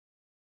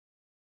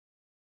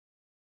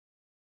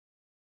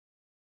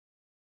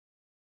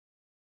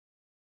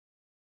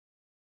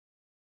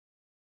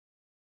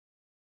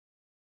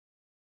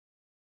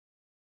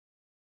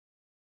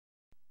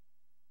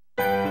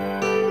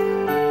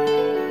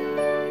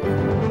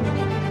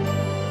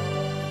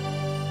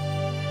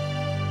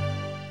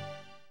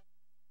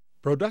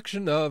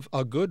Production of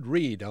A Good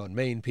Read on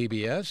Maine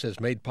PBS is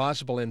made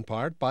possible in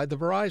part by the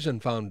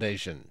Verizon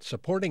Foundation,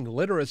 supporting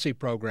literacy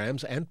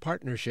programs and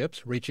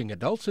partnerships reaching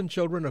adults and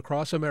children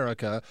across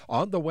America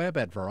on the web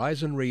at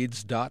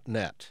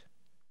verizonreads.net.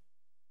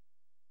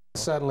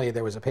 Suddenly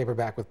there was a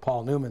paperback with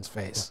Paul Newman's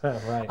face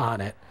right.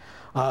 on it,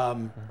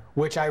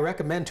 which I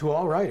recommend to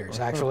all writers,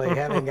 actually,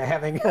 having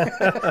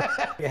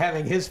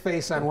having his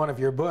face on one of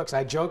your books.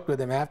 I joked with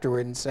him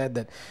afterward and said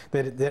that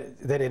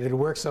it had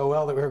worked so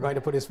well that we were going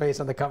to put his face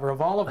on the cover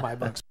of all of my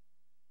books.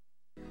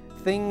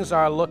 Things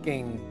are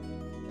looking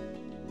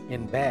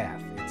in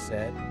Bath, it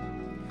said.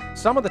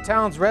 Some of the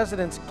town's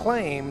residents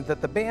claimed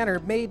that the banner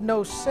made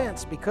no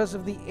sense because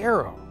of the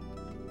arrow.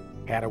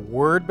 Had a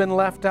word been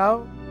left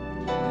out?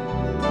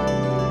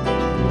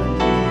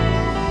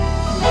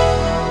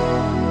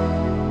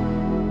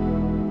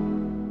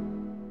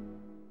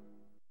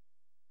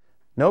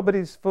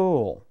 Nobody's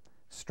Fool,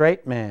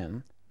 Straight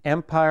Man,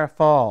 Empire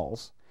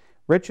Falls.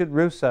 Richard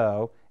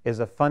Russo is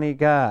a funny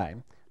guy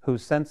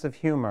whose sense of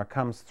humor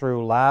comes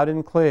through loud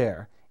and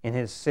clear in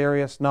his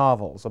serious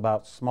novels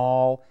about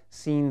small,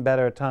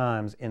 seen-better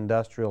times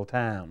industrial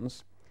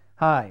towns.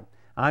 Hi,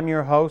 I'm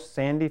your host,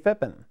 Sandy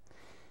Phippen.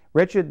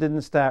 Richard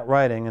didn't start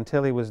writing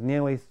until he was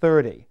nearly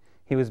 30.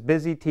 He was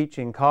busy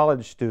teaching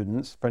college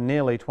students for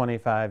nearly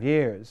 25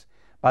 years.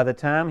 By the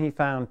time he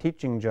found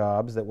teaching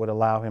jobs that would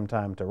allow him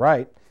time to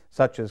write,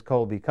 such as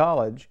Colby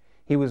College,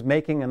 he was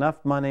making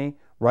enough money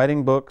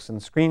writing books and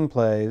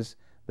screenplays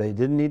that he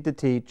didn't need to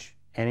teach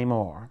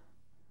anymore.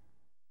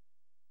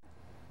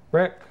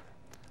 Rick,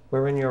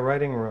 we're in your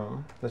writing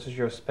room. This is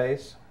your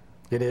space.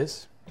 It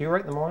is. Do you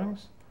write in the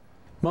mornings?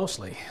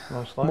 Mostly.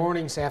 Mostly?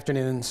 Mornings,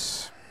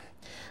 afternoons.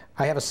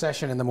 I have a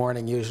session in the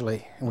morning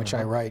usually in which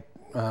I write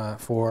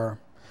for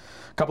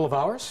a couple of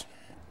hours.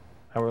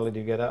 How early do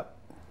you get up?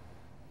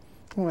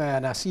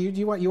 Well, now, see,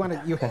 you want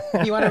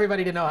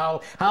everybody to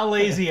know how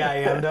lazy I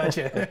am, don't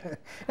you?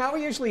 Now, we're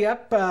usually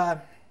up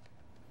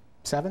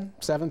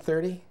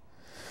 7:30,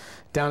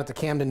 down at the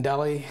Camden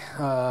Deli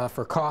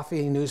for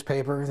coffee,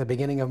 newspaper, the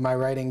beginning of my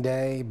writing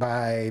day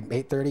by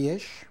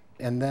 8:30-ish.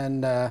 And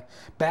then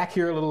back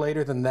here a little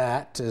later than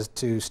that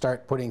to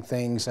start putting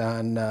things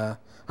on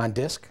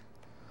disc.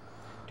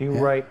 Do you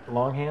write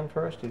longhand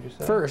first, did you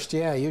say? First,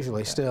 yeah,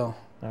 usually, still.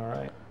 All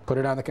right. Put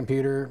it on the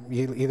computer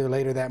either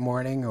later that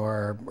morning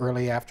or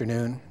early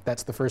afternoon.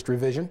 That's the first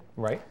revision.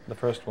 Right, the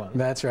first one.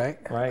 That's right.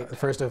 Right. The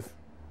first of,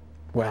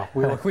 well,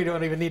 we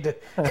don't even need to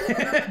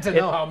to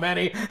know how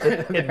many.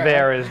 It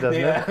varies,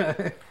 doesn't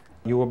it?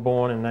 You were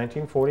born in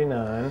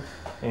 1949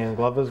 in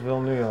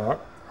Gloversville, New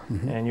York,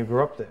 and you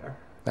grew up there.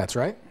 That's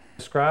right.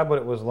 Describe what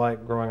it was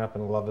like growing up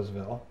in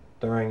Gloversville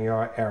during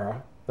your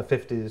era, the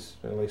 50s,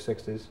 early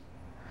 60s.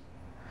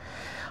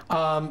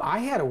 I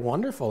had a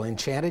wonderful,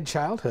 enchanted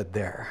childhood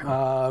there,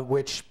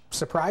 which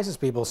surprises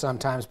people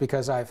sometimes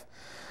because I've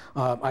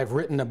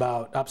written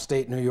about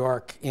upstate New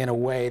York in a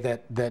way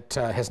that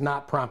has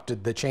not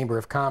prompted the Chamber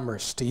of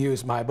Commerce to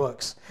use my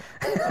books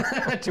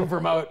to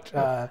promote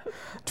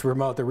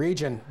the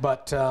region.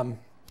 But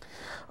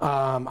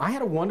I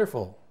had a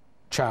wonderful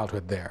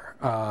childhood there.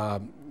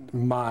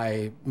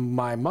 My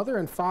mother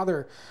and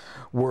father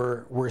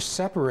were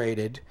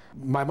separated.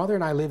 My mother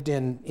and I lived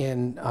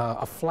in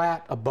a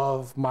flat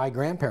above my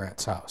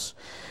grandparents' house,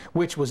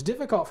 which was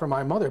difficult for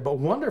my mother, but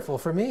wonderful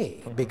for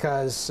me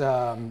because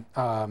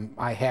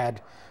I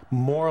had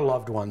more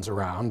loved ones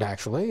around,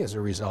 actually, as a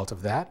result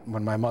of that.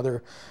 When my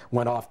mother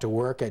went off to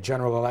work at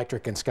General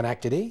Electric in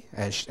Schenectady,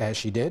 as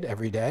she did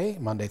every day,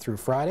 Monday through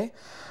Friday,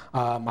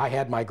 I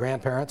had my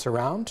grandparents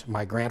around.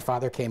 My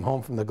grandfather came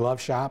home from the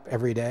glove shop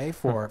every day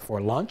for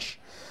lunch.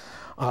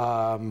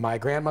 My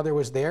grandmother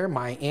was there,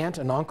 my aunt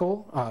and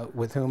uncle,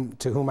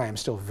 to whom I am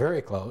still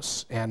very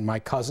close, and my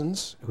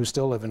cousins, who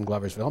still live in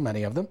Gloversville,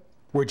 many of them,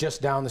 were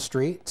just down the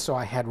street, so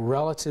I had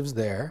relatives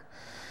there.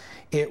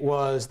 It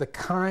was the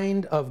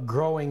kind of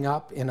growing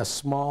up in a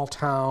small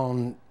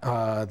town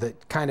that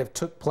kind of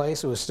took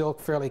place. It was still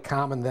fairly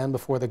common then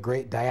before the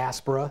great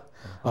diaspora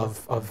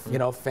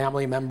of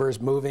family members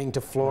moving to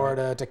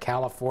Florida, to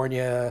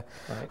California.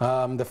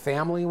 Right. The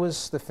family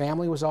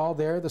was all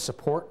there. The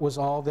support was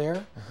all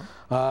there.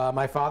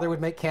 My father would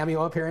make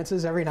cameo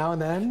appearances every now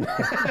and then.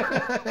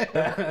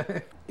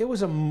 It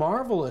was a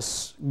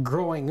marvelous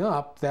growing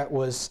up that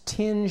was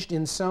tinged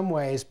in some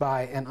ways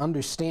by an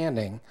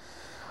understanding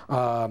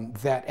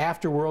that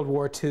after World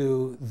War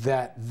II,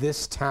 that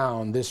this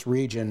town, this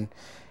region,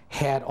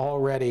 had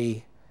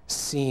already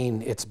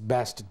seen its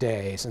best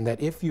days, and that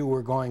if you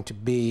were going to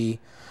be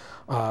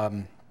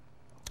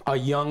a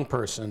young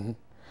person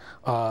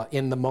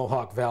in the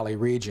Mohawk Valley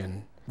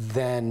region,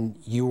 then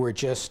you were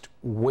just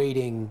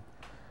waiting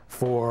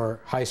for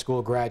high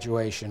school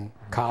graduation,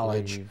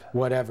 college,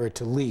 whatever,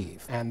 to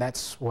leave. And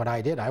that's what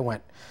I did. I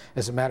went,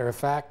 as a matter of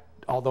fact,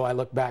 although I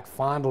look back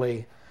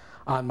fondly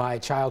on my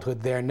childhood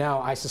there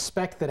now, I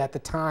suspect that at the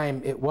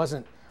time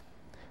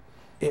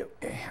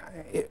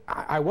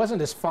I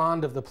wasn't as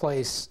fond of the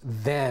place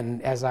then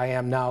as I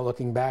am now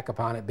looking back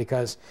upon it,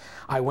 because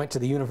I went to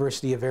the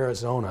University of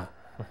Arizona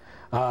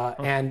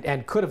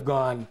and could have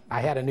gone.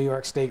 I had a New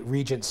York State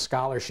Regents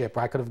scholarship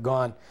where I could have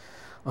gone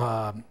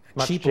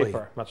cheaply.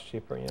 Much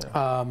cheaper,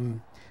 yeah.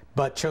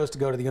 But chose to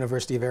go to the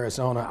University of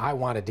Arizona. I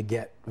wanted to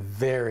get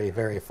very,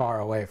 very far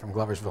away from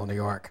Gloversville, New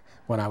York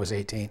when I was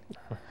 18.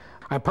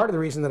 Part of the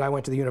reason that I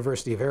went to the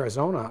University of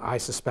Arizona, I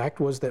suspect,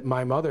 was that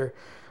my mother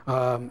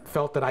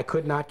felt that I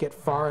could not get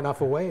far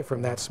enough away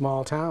from that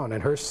small town,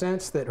 and her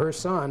sense that her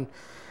son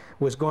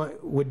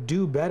would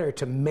do better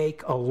to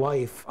make a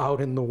life out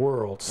in the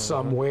world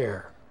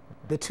somewhere.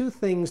 The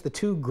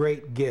two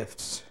great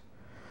gifts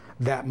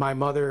that my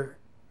mother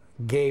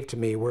gave to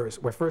me were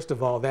first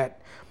of all,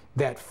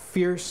 that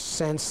fierce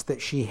sense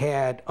that she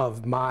had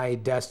of my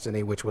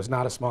destiny, which was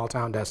not a small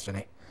town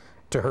destiny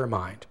to her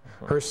mind.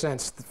 Her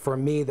sense for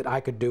me that I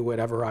could do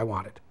whatever I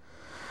wanted.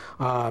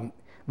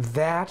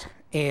 That,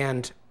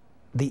 and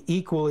the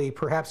equally,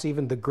 perhaps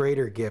even the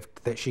greater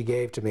gift that she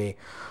gave to me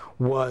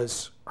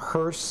was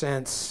her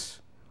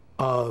sense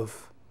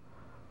of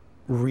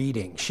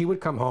reading. She would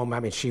come home, I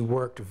mean, she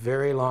worked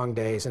very long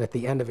days, and at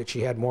the end of it,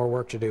 she had more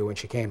work to do when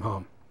she came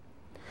home.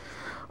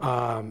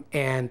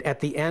 And at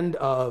the end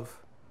of,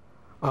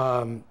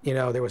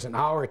 there was an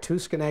hour to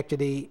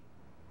Schenectady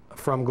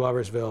from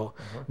Gloversville.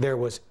 There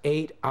was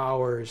 8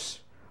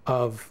 hours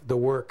of the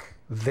work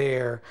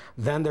there.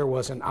 Then there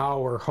was an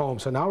hour home.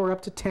 So now we're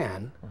up to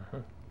 10.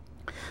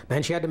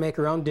 Then she had to make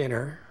her own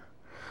dinner.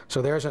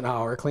 So there's an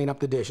hour. Clean up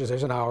the dishes.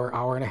 There's an hour,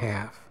 hour and a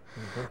half.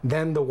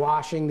 Then the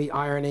washing, the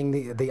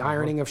ironing, the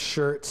ironing of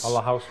shirts. All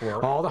the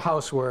housework. All the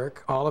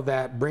housework. All of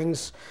that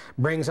brings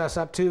us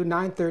up to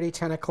 9:30,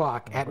 10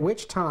 o'clock, at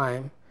which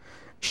time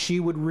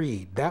she would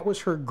read. That was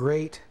her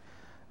great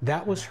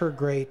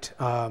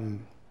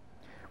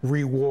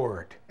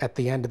reward at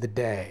the end of the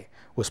day,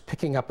 was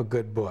picking up a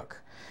good book.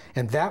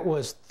 And that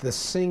was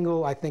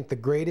I think the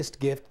greatest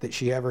gift that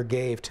she ever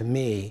gave to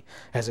me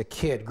as a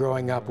kid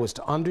growing up, was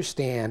to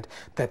understand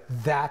that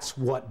that's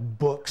what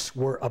books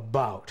were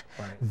about.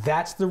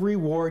 That's the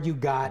reward you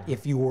got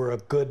if you were a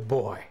good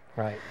boy.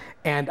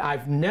 And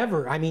I've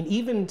never, I mean,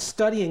 even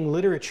studying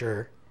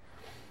literature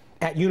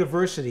at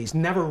universities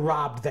never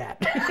robbed that.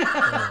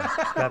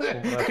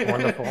 That's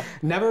wonderful.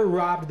 Never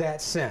robbed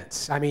that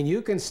sense. I mean,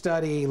 you can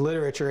study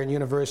literature in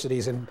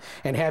universities and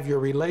have your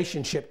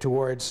relationship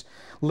towards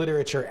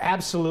literature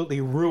absolutely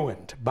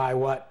ruined by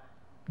what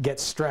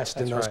gets stressed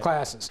in those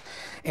classes.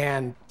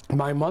 And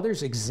my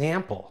mother's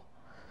example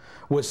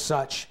was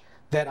such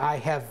that I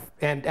have,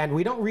 and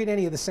we don't read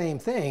any of the same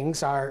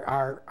things.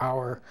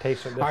 Our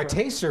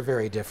tastes are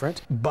very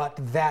different, but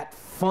that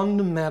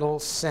fundamental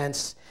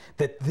sense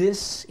that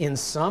this, in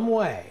some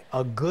way,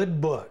 a good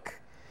book,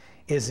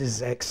 is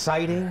as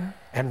exciting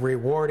and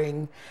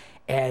rewarding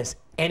as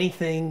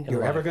anything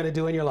you're ever going to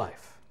do in your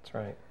life. That's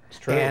right. It's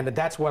true. And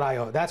that's what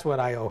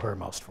I owe her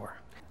most for.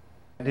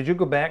 Did you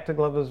go back to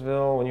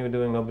Gloversville when you were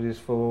doing Nobody's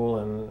Fool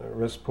and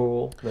Risk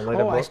Pool? The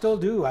later books? I still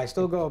do. I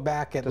still go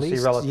back at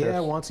least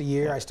once a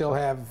year. I still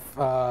have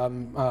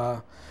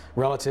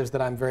relatives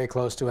that I'm very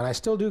close to, and I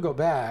still do go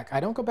back.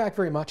 I don't go back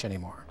very much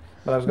anymore.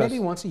 But maybe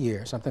once a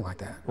year, something like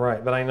that.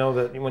 Right, but I know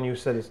that when you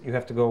said you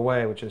have to go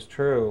away, which is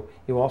true,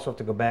 you also have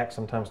to go back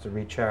sometimes to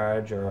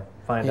recharge or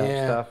find out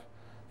stuff.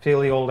 Feel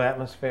the old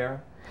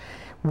atmosphere.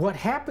 What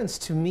happens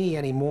to me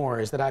anymore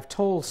is that I've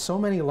told so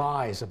many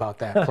lies about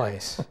that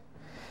place.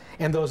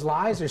 And those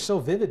lies are so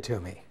vivid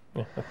to me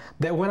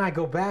that when I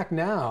go back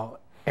now,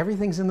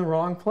 everything's in the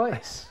wrong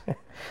place.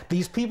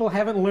 These people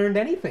haven't learned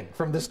anything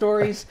from the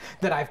stories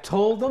that I've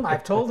told them.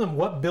 I've told them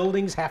what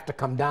buildings have to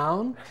come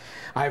down.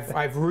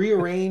 I've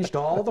rearranged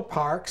all the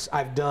parks.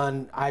 I've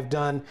done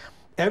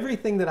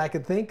everything that I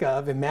could think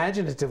of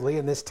imaginatively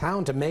in this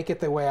town to make it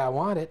the way I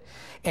want it.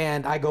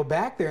 And I go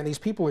back there, and these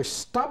people are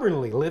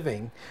stubbornly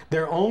living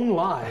their own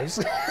lives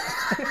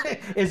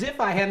as if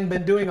I hadn't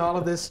been doing all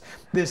of this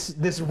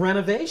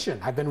renovation.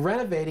 I've been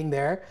renovating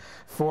there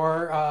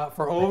for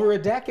over a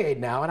decade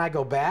now, and I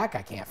go back,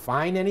 I can't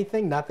find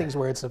anything, nothing's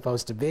where it's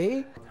supposed to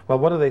be. Well,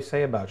 what do they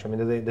say about you? I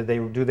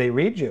mean, do they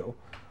read you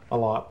a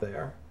lot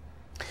there?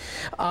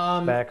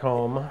 Back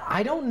home?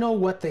 I don't know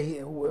what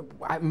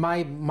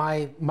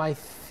my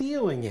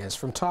feeling is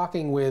from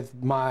talking with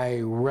my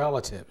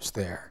relatives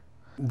there,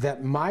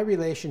 that my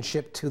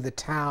relationship to the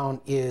town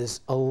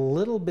is a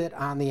little bit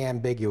on the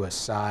ambiguous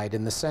side,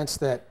 in the sense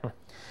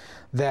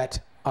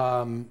that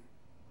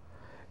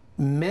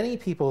many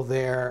people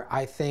there,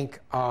 I think,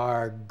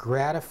 are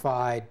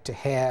gratified to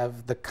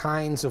have the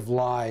kinds of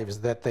lives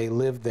that they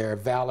live there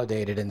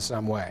validated in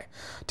some way,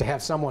 to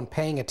have someone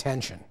paying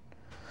attention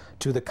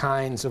to the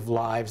kinds of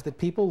lives that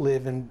people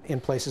live in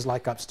places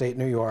like upstate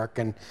New York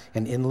and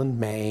inland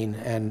Maine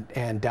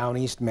and down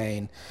east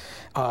Maine.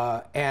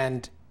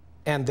 And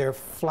they're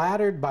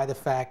flattered by the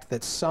fact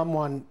that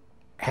someone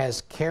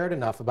has cared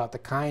enough about the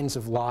kinds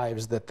of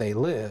lives that they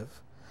live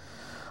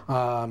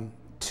to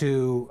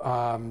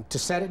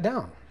set it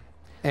down.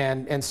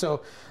 And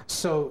so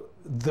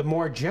the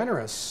more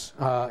generous,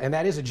 and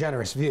that is a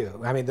generous view,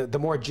 I mean, the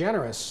more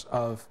generous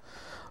of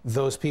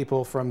those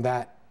people from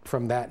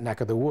that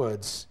neck of the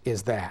woods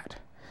is that.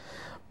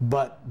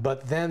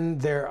 but then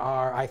there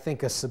are, I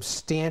think, a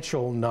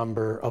substantial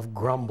number of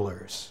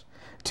grumblers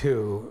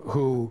too,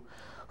 who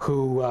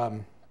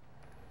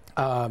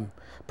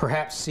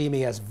perhaps see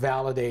me as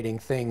validating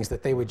things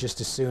that they would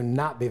just as soon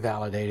not be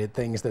validated,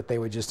 things that they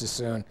would just as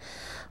soon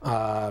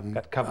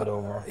got covered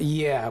over.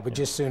 Yeah, would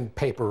just soon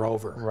paper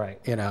over. Right.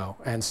 You know,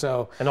 and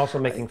so. And also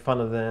making fun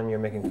of them. You're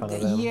making fun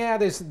of them. Yeah,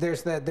 there's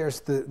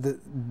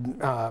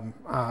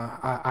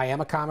I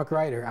am a comic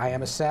writer. I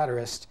am a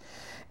satirist,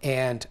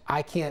 and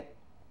I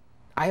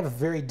have a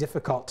very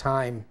difficult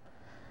time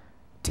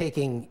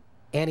taking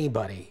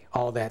anybody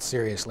all that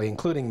seriously,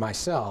 including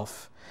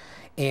myself.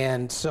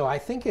 And so I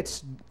think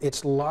it's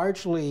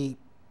largely,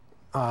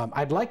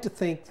 I'd like to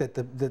think that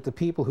the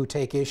people who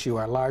take issue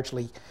are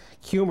largely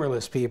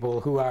humorless people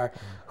who are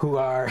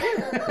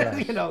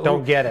Yes. you know,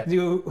 don't get it,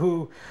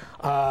 who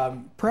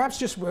perhaps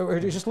just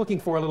we're just looking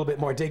for a little bit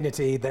more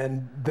dignity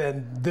than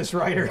this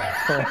writer.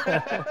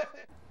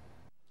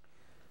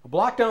 A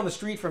block down the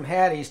street from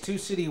Hattie's, 2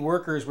 city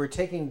workers were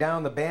taking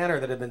down the banner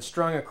that had been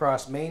strung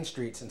across Main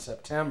Street in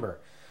September,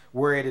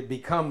 where it had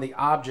become the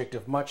object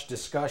of much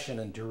discussion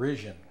and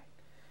derision.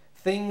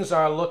 Things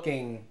are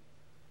looking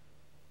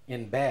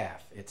in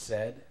Bath, it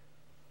said.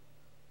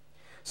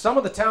 Some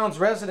of the town's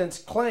residents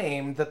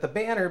claimed that the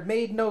banner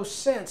made no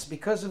sense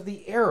because of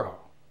the arrow.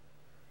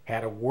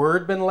 Had a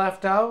word been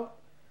left out?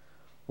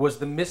 Was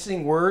the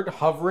missing word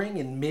hovering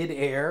in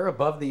mid-air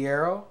above the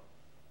arrow?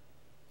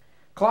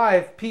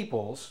 Clive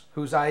Peoples,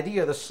 whose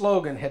idea the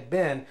slogan had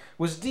been,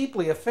 was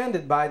deeply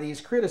offended by these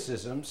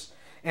criticisms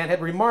and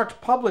had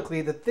remarked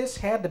publicly that this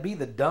had to be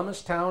the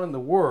dumbest town in the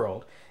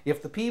world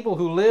if the people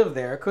who lived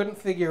there couldn't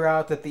figure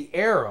out that the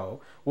arrow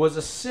was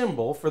a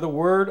symbol for the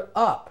word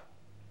up.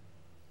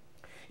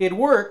 It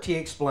worked, he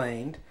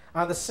explained,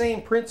 on the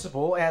same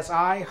principle as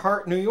I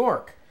Heart New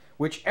York,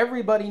 which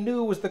everybody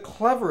knew was the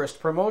cleverest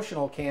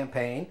promotional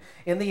campaign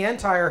in the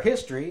entire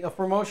history of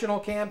promotional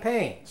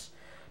campaigns,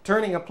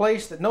 turning a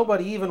place that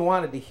nobody even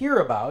wanted to hear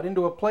about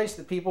into a place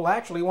that people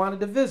actually wanted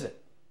to visit.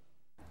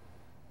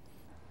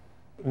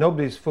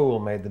 Nobody's Fool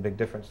made the big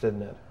difference,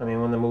 didn't it? I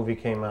mean, when the movie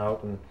came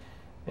out,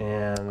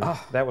 and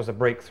that was a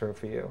breakthrough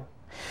for you.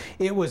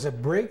 It was a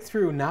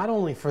breakthrough not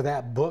only for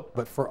that book,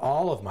 but for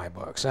all of my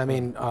books. I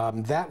mean,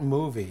 that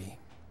movie,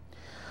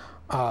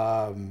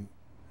 because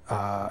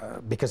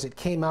it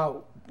came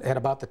out at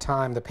about the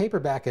time, the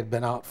paperback had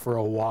been out for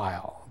a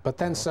while, but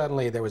then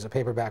suddenly there was a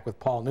paperback with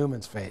Paul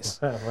Newman's face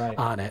right.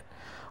 on it.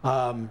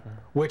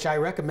 Which I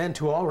recommend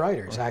to all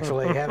writers,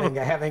 actually,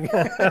 having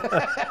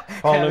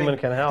Paul Newman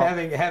can help.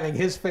 Having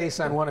his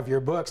face on one of your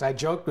books. I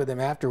joked with him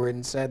afterward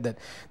and said that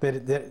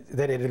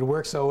it had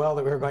worked so well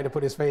that we were going to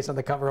put his face on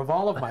the cover of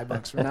all of my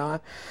books from now on.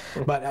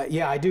 But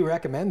yeah, I do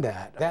recommend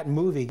that. That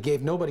movie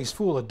gave Nobody's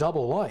Fool a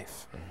double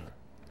life.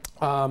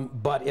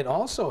 But it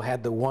also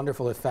had the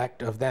wonderful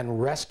effect of then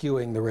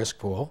rescuing the risk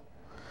pool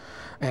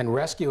and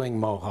rescuing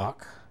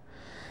Mohawk.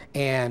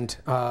 And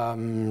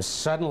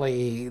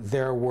suddenly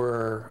there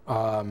were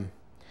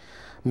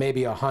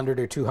maybe 100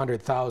 or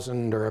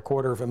 200,000 or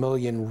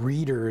 250,000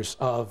 readers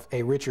of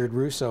a Richard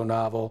Russo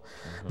novel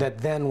that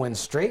then when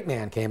Straight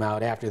Man came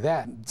out after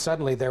that,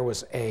 suddenly there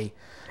was a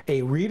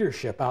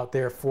readership out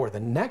there for the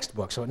next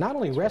book. So it not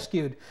only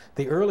rescued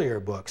the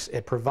earlier books,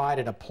 it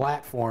provided a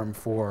platform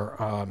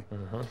for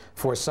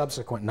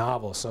subsequent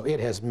novels. So it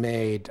has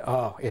made,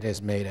 a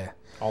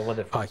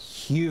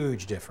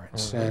huge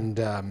difference.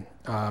 And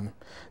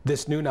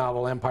this new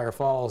novel, Empire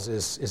Falls,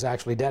 is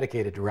actually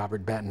dedicated to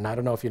Robert Benton. I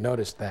don't know if you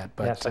noticed that,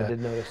 but yes, I did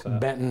notice that.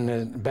 Benton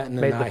and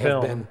I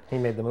have been. He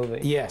made the movie.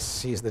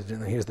 Yes, he's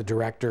the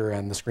director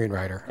and the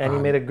screenwriter. And he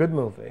made a good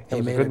movie.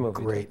 He made a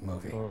great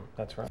movie.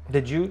 That's right.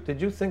 Did you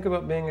think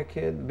about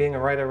being a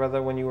writer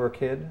rather when you were a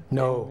kid?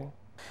 No.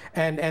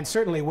 And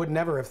certainly would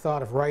never have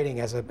thought of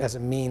writing as a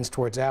means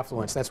towards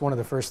affluence. That's one of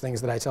the first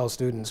things that I tell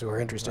students who are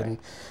interested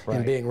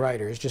in being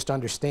writers. Just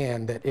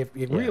understand that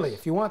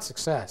if you want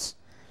success,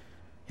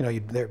 you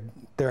know,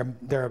 there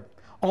are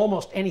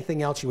almost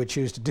anything else you would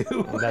choose to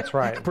do. That's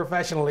right.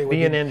 Professionally,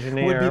 be an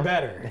engineer would be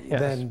better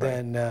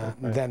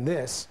than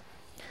this.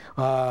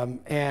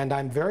 And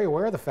I'm very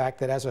aware of the fact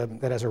that as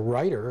a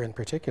writer in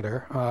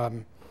particular,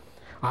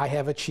 I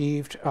have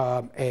achieved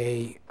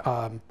a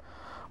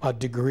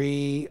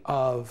degree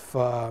of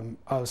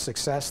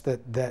success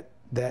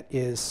that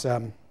is.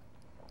 I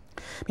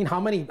mean, how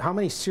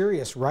many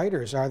serious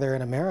writers are there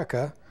in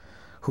America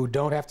who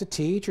don't have to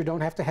teach or don't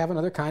have to have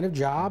another kind of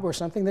job or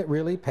something that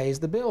really pays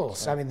the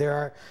bills? I mean,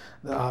 there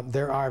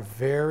are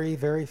very,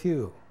 very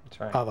few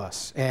of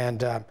us,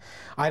 and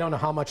I don't know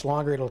how much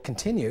longer it'll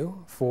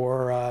continue.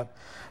 For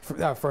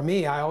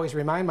me, I always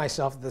remind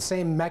myself that the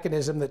same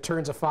mechanism that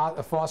turns a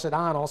faucet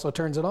on also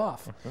turns it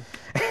off.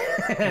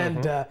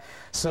 And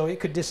so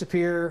it could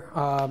disappear.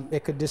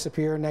 It could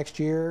disappear next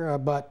year.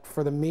 But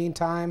for the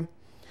meantime,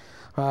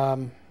 we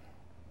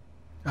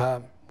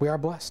are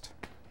blessed.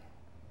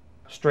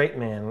 Straight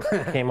Man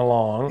came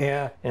along,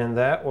 Yeah. and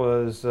that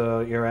was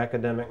your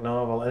academic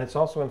novel, and it's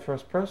also in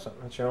first person.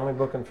 It's your only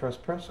book in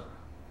first person.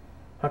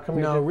 How come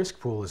you No, did? Risk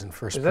Pool is in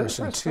first Is that in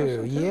person first too.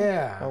 person, too?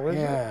 Yeah, Oh, is it?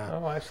 yeah.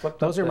 Oh, I slipped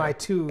Those up are there. my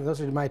two.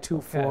 Those are my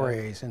two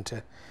forays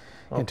into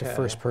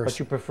first person. But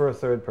you prefer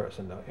third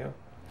person, don't you?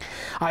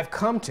 I've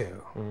come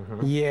to.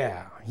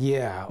 Yeah,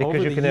 yeah. Because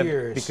over you the can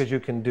years. because you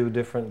can do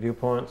different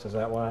viewpoints. Is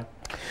that why?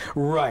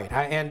 Right,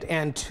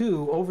 and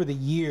two, over the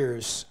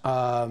years,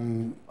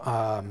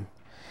 third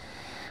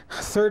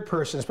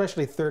person,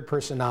 especially third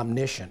person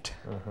omniscient,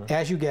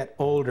 as you get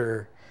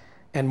older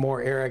and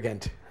more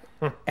arrogant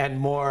and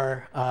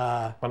more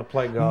Want to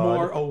play God?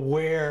 more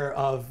aware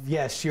of,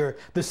 yes,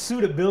 the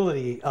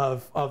suitability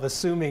of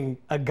assuming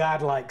a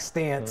godlike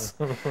stance.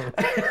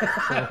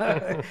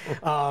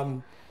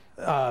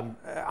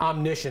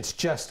 Omniscience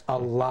just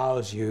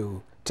allows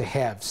you to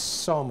have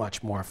so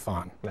much more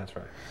fun. That's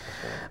right.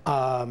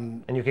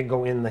 And you can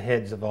go in the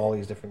heads of all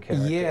these different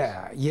characters.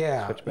 Yeah,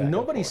 yeah. Switch back and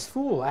Nobody's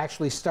Fool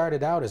actually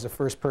started out as a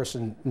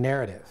first-person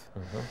narrative.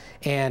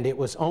 And it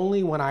was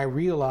only when I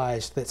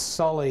realized that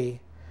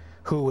Sully,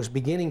 who was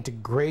beginning to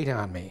grate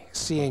on me,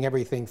 seeing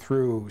everything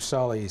through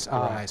Sully's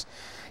eyes,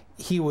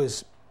 he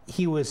was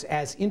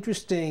as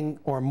interesting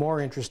or more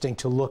interesting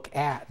to look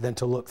at than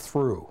to look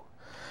through.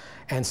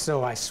 And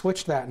so I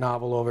switched that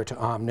novel over to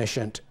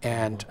Omniscient,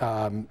 and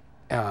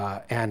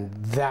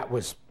that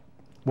was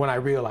when I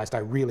realized I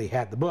really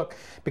had the book,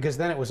 because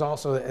then it was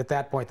also at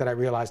that point that I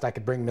realized I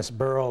could bring Miss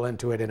Burrell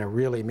into it in a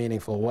really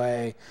meaningful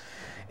way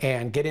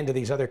and get into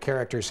these other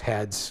characters'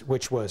 heads,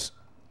 which was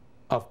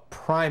of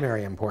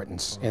primary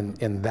importance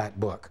in that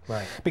book.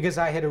 Right. Because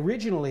I had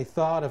originally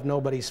thought of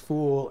Nobody's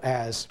Fool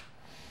as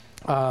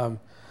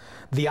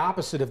the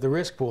opposite of the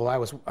Risk Pool. I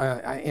was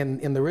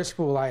in the Risk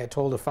Pool. I had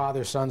told a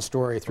father-son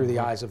story through the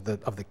eyes of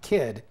the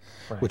kid,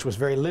 which was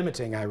very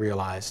limiting. I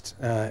realized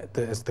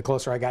as the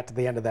closer I got to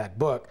the end of that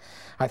book,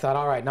 I thought,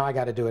 all right, now I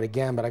got to do it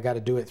again, but I got to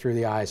do it through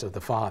the eyes of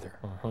the father.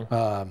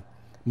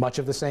 Much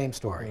of the same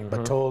story,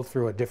 but told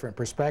through a different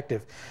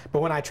perspective.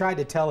 But when I tried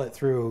to tell it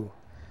through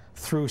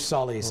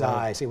Sully's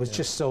eyes, it was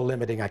just so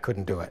limiting I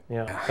couldn't do it.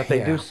 Yeah, but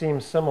they do seem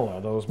similar.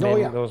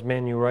 Those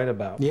men you write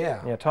about.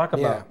 Yeah. Yeah. Talk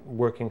about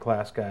working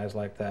class guys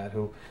like that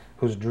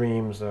whose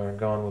dreams are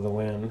gone with the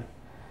wind.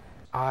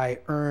 I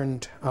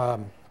earned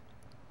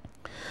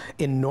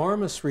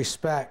enormous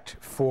respect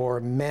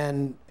for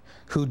men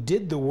who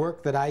did the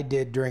work that I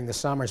did during the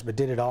summers, but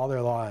did it all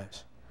their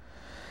lives.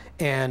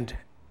 And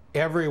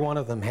every one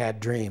of them had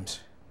dreams.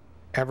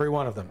 Every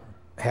one of them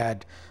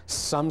had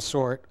some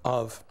sort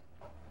of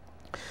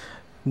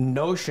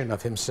notion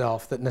of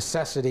himself that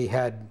necessity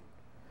had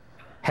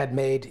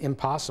made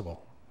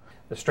impossible.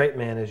 The Straight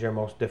Man is your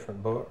most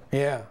different book,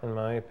 Yeah. in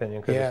my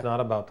opinion, because it's not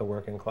about the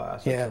working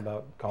class. It's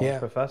about college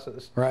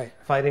professors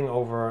fighting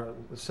over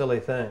silly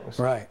things,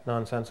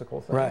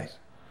 nonsensical things. Right.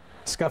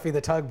 Scuffy the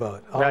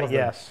Tugboat. All Right. of them.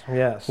 Yes.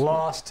 Yes.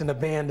 Lost and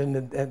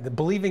abandoned, and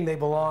believing they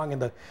belong in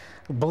the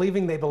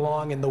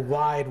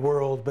wide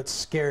world, but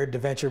scared to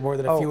venture more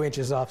than a few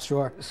inches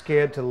offshore.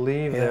 Scared to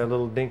leave their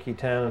little dinky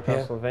town in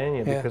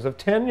Pennsylvania because of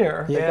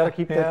tenure. They got to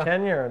keep their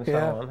tenure and so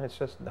on. It's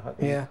just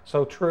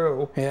so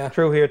true.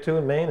 True here too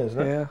in Maine, isn't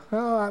it? Yeah.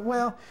 Oh,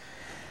 well,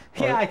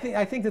 yeah.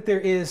 I think that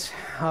there is.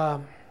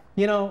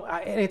 You know,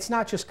 it's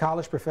not just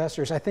college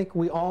professors. I think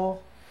we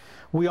all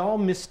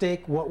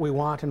mistake what we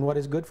want and what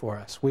is good for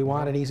us. We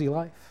want an easy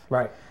life.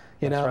 Right.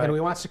 You know, and we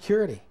want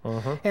security.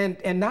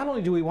 And not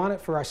only do we want it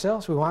for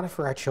ourselves, we want it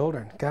for our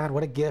children. God,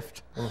 what a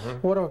gift!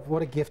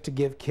 What a gift to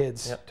give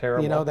kids. Yep,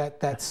 terrible. You know,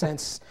 that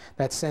sense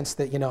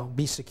that, you know,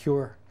 be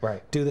secure.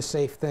 Right. Do the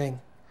safe thing.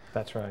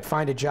 That's right.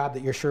 Find a job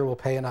that you're sure will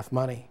pay enough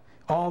money.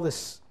 All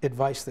this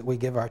advice that we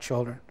give our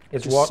children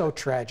is just so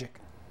tragic.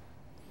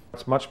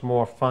 It's much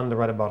more fun to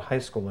write about high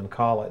school than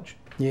college.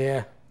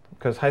 Yeah.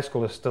 Because high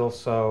school is still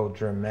so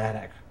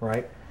dramatic,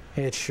 right?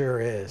 It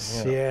sure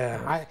is.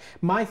 Yeah.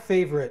 My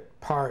favorite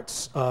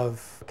parts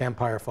of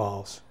Empire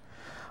Falls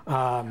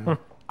are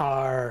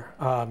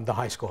the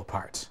high school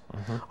parts.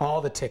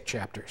 All the Tick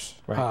chapters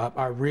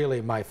are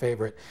really my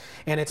favorite,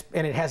 and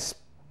it has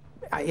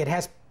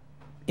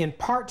in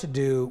part to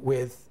do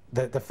with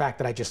the fact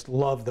that I just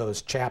love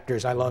those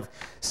chapters. I love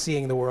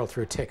seeing the world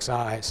through Tick's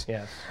eyes.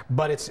 Yes.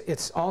 But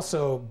it's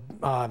also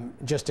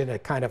just in a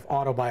kind of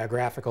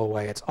autobiographical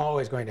way. It's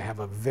always going to have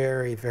a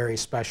very, very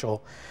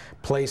special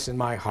place in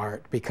my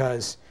heart,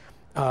 because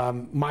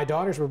my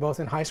daughters were both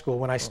in high school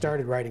when I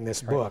started writing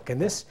this book,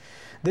 and this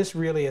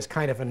really is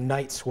kind of a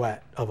night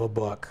sweat of a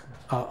book,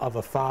 of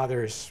a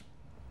father's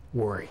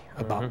worry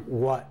about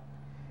what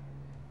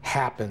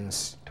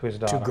happens to his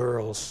daughter, to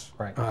girls.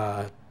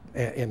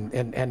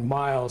 And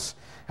Miles,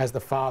 as the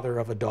father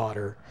of a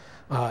daughter,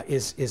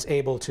 is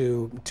able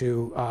to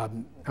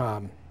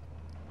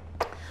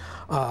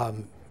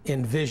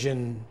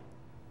envision,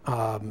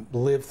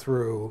 live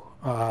through,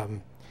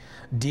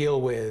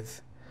 deal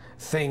with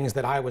things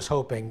that I was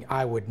hoping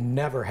I would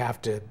never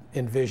have to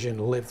envision,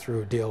 live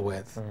through, deal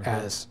with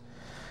as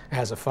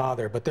a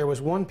father. But there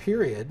was one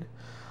period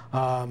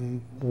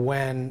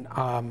when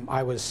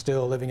I was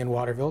still living in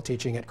Waterville,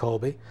 teaching at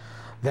Colby,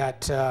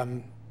 that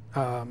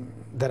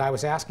that I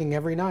was asking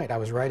every night. I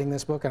was writing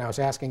this book, and I was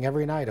asking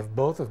every night of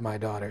both of my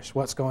daughters,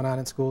 what's going on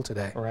in school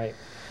today? Right,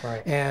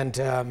 right. And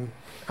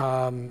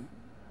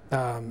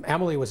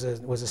Emily was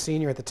a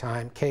senior at the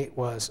time. Kate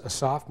was a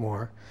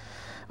sophomore.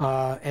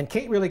 And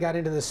Kate really got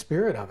into the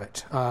spirit of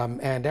it.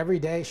 And every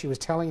day she was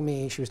telling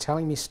me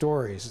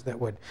stories that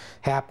would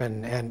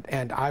happen,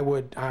 and I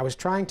was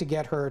trying to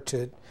get her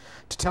to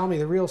tell me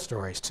the real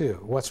stories too.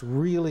 What's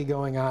really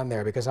going on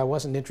there, because I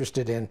wasn't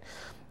interested in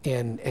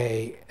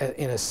a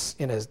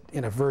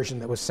version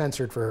that was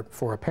censored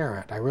for a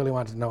parent. I really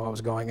wanted to know what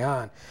was going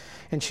on.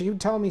 And she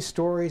would tell me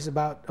stories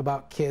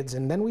about kids,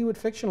 and then we would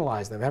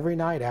fictionalize them. Every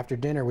night after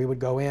dinner we would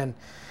go in,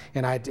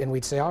 and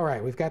we'd say, all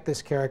right, we've got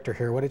this character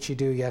here. What did she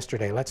do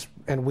yesterday?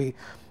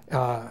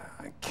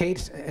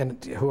 Kate,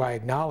 and who I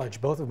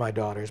acknowledge, both of my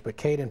daughters, but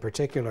Kate in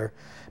particular,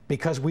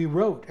 because we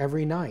wrote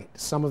every night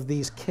some of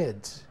these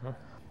kids.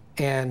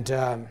 And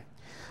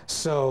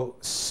so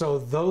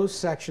those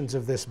sections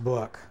of this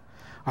book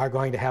are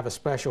going to have a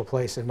special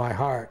place in my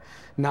heart,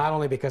 not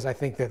only because I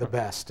think they're the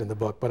best in the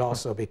book, but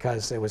also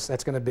because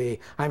that's going to be,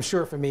 I'm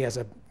sure for me as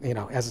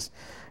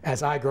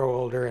I grow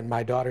older, and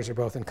my daughters are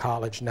both in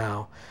college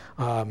now,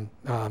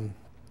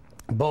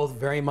 both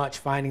very much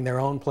finding their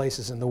own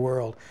places in the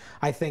world.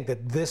 I think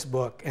that this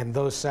book and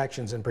those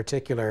sections in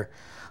particular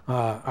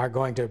are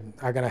going to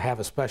have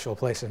a special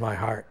place in my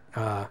heart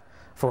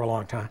for a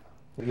long time.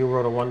 You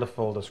wrote a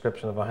wonderful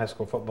description of a high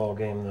school football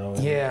game, though,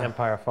 in Yeah.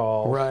 Empire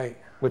Falls. Right.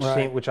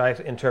 Which I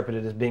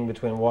interpreted as being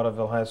between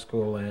Waterville High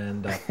School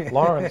and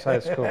Lawrence High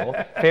School,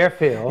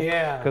 Fairfield,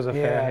 because of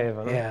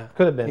Fairhaven. Yeah.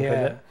 Could have been,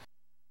 couldn't it?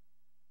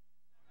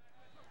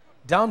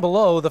 Down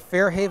below, the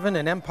Fairhaven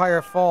and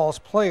Empire Falls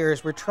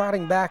players were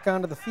trotting back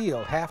onto the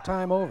field,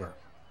 halftime over.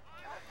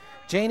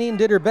 Janine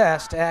did her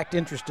best to act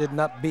interested and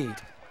upbeat.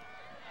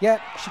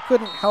 Yet, she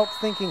couldn't help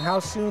thinking how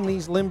soon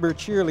these limber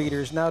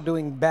cheerleaders now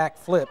doing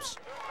backflips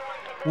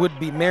would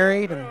be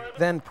married and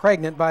then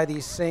pregnant by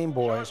these same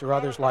boys or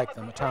others like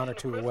them a town or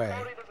two away.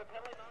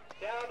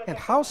 And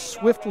how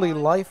swiftly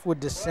life would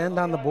descend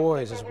on the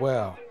boys as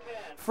well.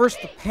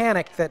 First the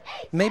panic that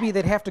maybe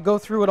they'd have to go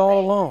through it all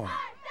alone.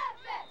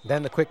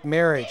 Then the quick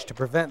marriage to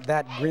prevent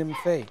that grim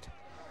fate,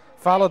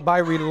 followed by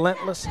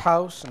relentless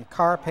house and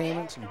car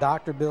payments and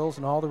doctor bills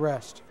and all the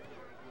rest.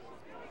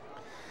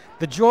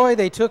 The joy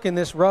they took in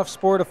this rough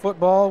sport of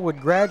football would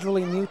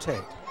gradually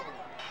mutate.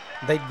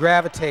 They'd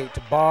gravitate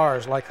to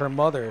bars like her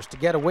mother's to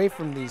get away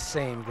from these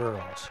same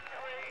girls.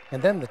 And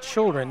then the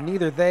children,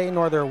 neither they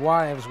nor their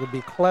wives would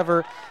be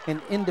clever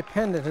and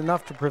independent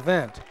enough to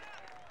prevent.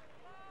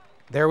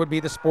 There would be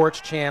the sports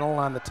channel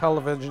on the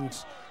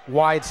television's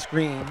wide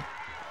screen,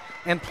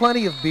 and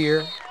plenty of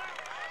beer,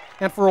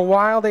 and for a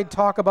while they'd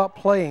talk about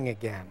playing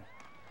again.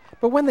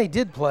 But when they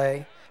did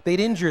play, they'd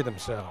injure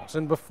themselves,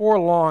 and before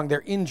long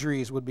their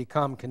injuries would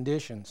become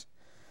conditions.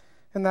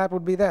 And that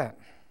would be that.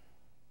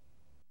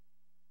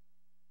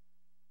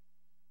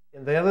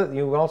 And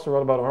you also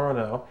wrote about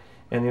Orono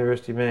and the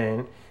University of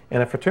Maine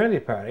and a fraternity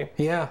party.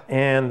 Yeah.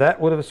 And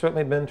that would have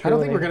certainly been true. I don't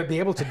think we're going to be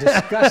able to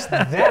discuss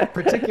that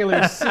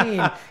particular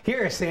scene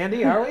here,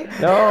 Sandy, are we?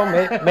 No,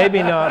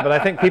 maybe not, but I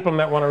think people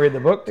might want to read the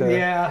book to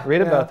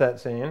read about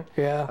that scene.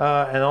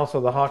 Yeah. And also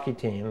the hockey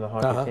team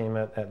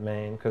at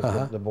Maine,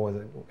 because the boy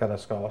that got a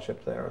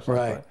scholarship there or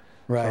something. Right.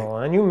 Right. So,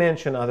 and you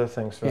mention other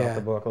things throughout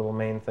the book, little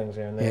Maine things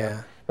here and there.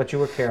 Yeah. But you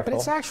were careful. But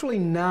it's actually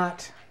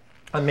not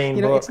a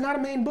Maine book. It's not a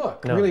Maine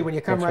book, really, when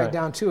you come right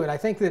down to it. I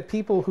think that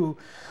people who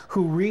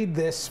read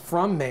this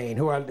from Maine,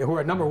 who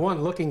are number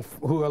one looking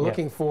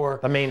for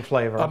a Maine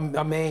flavor,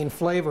 a Maine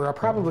flavor, are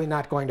probably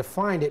not going to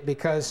find it,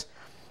 because,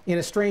 in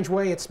a strange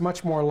way, it's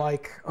much more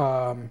like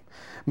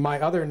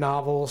my other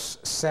novels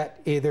set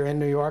either in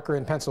New York or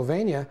in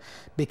Pennsylvania,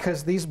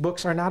 because these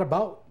books are not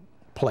about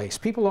place.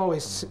 People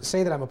always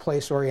say that I'm a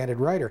place-oriented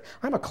writer.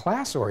 I'm a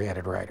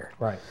class-oriented writer.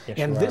 Right. Yes,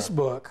 and this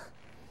book,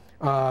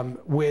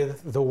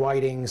 with the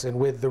Whitings and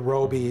with the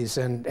Robies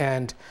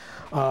and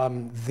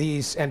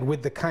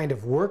with the kind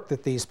of work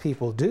that these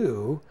people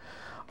do,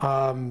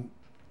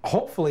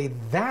 hopefully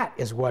that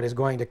is what is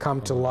going to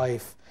come to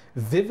life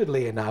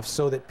vividly enough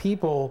so that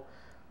people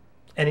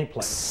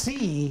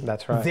see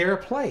their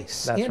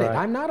place in it.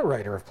 I'm not a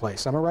writer of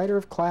place. I'm a writer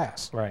of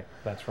class. Right.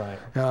 That's right.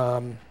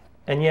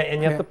 And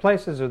yet the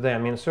places are there. I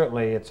mean,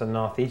 certainly it's a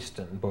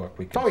northeastern book,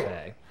 we can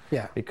say.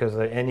 Yeah. Because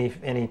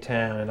any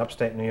town in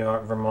upstate New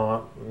York,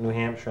 Vermont, New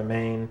Hampshire,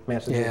 Maine,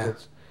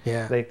 Massachusetts,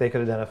 they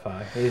could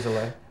identify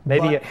easily.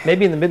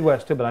 Maybe in the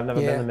Midwest too, but I've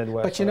never been in the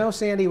Midwest. But you know,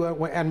 Sandy,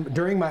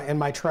 during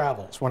my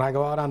travels, when I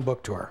go out on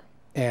book tour,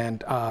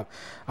 and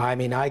I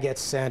mean, I get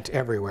sent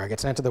everywhere. I get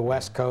sent to the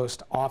West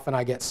Coast. Often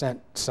I get sent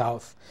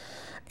south.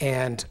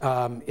 And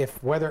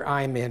whether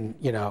I'm in,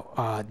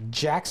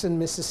 Jackson,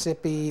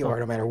 Mississippi, or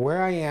no matter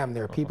where I am,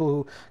 there are people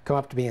who come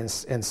up to me and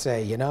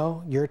say,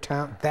 your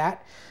town,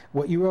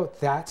 what you wrote,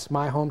 that's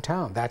my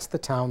hometown. That's the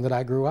town that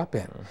I grew up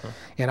in.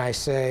 And I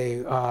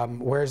say,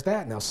 where's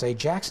that? And they'll say,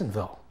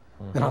 Jacksonville.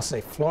 And I'll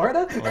say,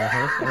 Florida?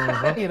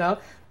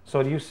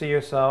 So do you see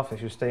yourself,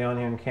 as you stay on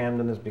here in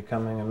Camden, as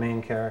becoming a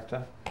main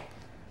character?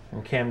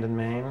 In Camden,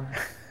 Maine.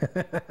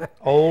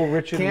 Old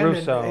Richard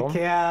Russo.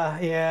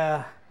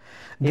 Yeah.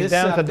 He's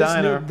down to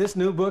diner. This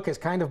new book has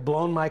kind of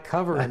blown my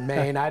cover in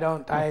Maine.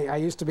 I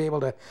used to be able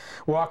to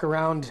walk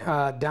around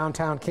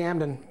downtown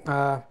Camden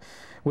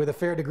with a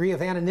fair degree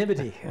of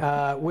anonymity,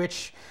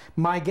 which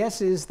my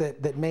guess is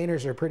that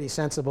Mainers are pretty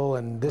sensible,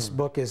 and this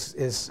book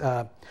is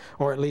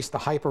or at least the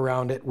hype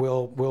around it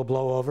will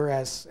blow over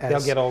as they'll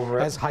get over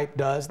it. As hype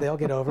does. They'll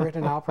get over it,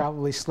 and I'll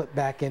probably slip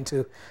back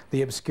into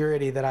the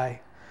obscurity that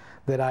I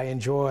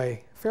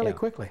enjoy fairly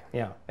quickly.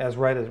 Yeah, as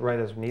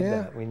writers need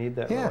that. We need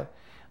that. Yeah. Really.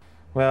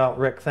 Well,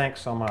 Rick, thanks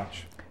so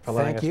much for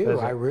letting us visit. Thank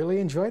you. I really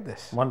enjoyed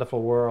this.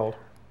 Wonderful world.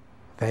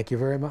 Thank you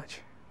very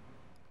much.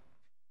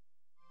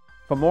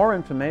 For more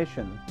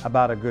information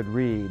about a good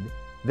read,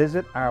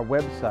 visit our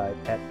website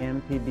at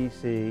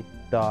mpbc.org.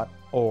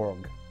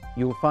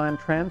 You will find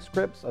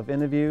transcripts of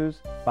interviews,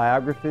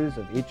 biographies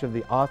of each of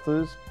the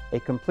authors, a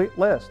complete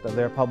list of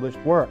their published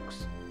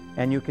works,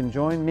 and you can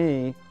join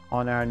me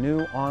on our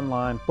new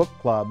online book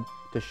club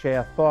to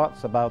share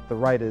thoughts about the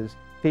writers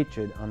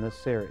featured on this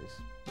series.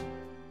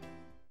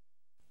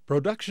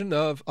 Production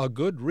of A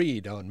Good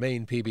Read on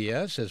Maine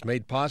PBS is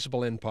made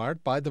possible in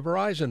part by the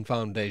Verizon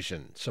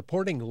Foundation,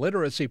 supporting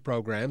literacy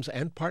programs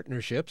and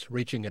partnerships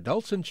reaching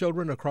adults and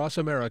children across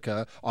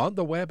America on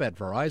the web at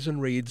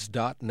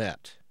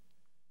verizonreads.net.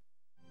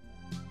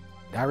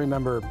 I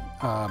remember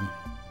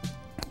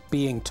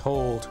being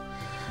told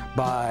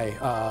by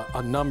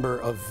a number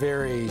of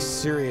very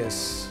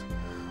serious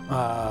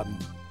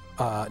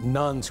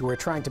nuns who were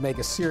trying to make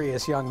a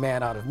serious young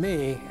man out of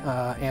me,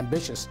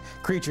 ambitious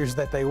creatures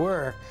that they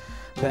were,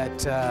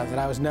 that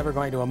I was never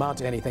going to amount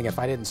to anything if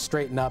I didn't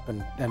straighten up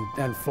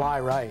and fly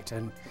right.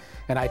 And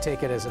I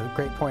take it as a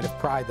great point of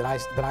pride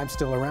that I'm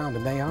still around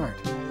and they aren't.